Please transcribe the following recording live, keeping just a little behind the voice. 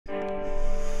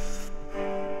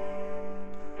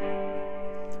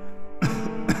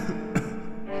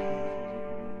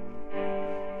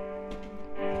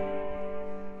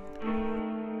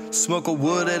Smoke a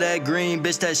wood of that green,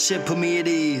 bitch, that shit put me at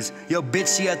ease. Yo,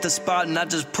 bitch, she at the spot and I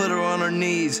just put her on her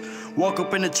knees. Walk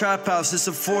up in the trap house, it's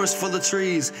a forest full of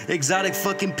trees. Exotic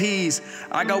fucking peas,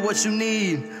 I got what you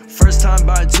need. First time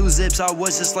buying 2 zips, I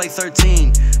was just like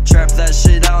 13. Trapped that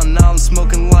shit out and now I'm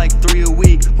smoking like 3 a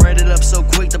week. Ran it up so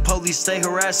quick, the police stay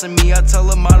harassing me. I tell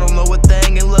them I don't know a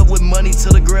thing, in love with money to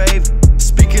the grave.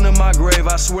 Speaking of my grave,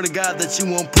 I swear to God that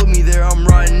you won't put me there. I'm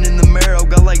riding in the marrow,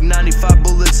 got like 95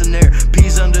 bullets in there.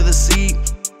 Peas under the seat,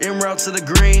 en route to the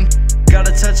green.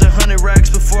 Gotta touch 100 racks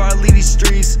before I leave these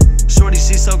streets. Shorty,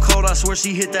 she so cold, I swear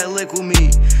she hit that lick with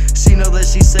me. She know that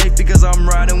she's safe because I'm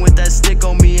riding with that stick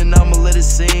on me, and I'ma let it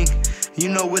sing. You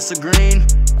know it's a green,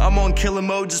 I'm on killer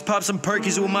mode, just pop some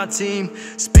perkies with my team.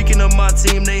 Speaking of my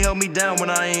team, they held me down when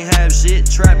I ain't have shit.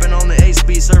 Trapping on the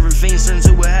 8-speed, serving fiends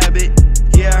into a habit.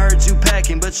 Yeah, I heard you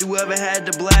packing, but you ever had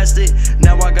to blast it?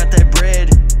 Now I got that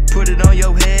bread, put it on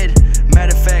your head.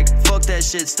 Matter of fact, fuck that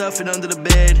shit, stuff it under the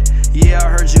bed. Yeah, I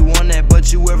heard you on that,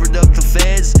 but you ever ducked the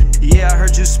feds? Yeah, I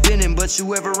heard you spinning, but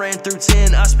you ever ran through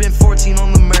 10? I spent 14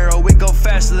 on the marrow, it go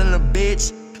faster than a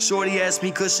bitch. Shorty asked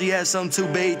me could she have something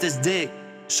to bait this dick.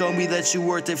 Show me that you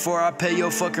worth it before I pay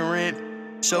your fucking rent.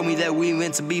 Show me that we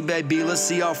meant to be, baby, let's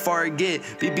see how far it get.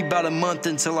 Be about a month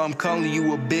until I'm calling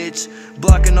you a bitch.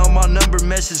 Blocking all my number,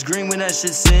 message green when that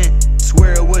shit sent.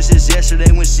 Swear it was just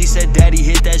yesterday when she said daddy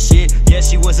hit that shit. Yeah,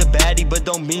 she was a baddie, but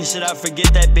don't mean shit, I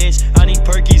forget that bitch. I need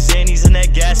perky zannies and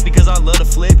that gas because I love to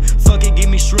flip. Fuck it, give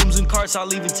me shrooms and carts,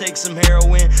 I'll even take some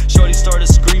heroin. Shorty started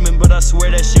screaming, but I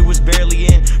swear that shit was barely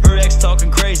in. Her ex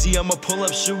talking crazy, I'ma pull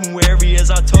up shooting wherever he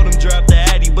is. I told him drop the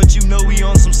addy, but you know we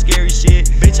on some scary shit.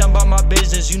 Bitch, I'm about my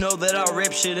business, you know that I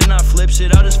rip shit and I flip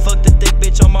shit. I just fucked a thick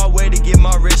bitch on my way to get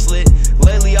my wrist lit.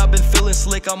 Lately I've been feeling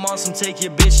slick, I'm on some take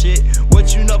your bitch shit.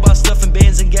 What you know about stuffing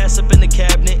bands and gas up in the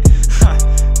cabinet? Ha,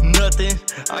 nothing,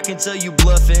 I can tell you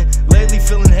bluffing. Lately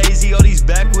feeling hazy, all these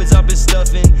backwoods I've been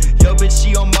stuffing. Yo bitch,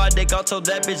 she on my dick, I told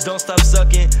that bitch don't stop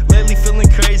sucking. Lately feeling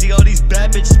crazy, all these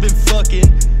bad bitches been fucking.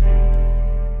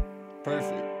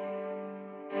 Perfect.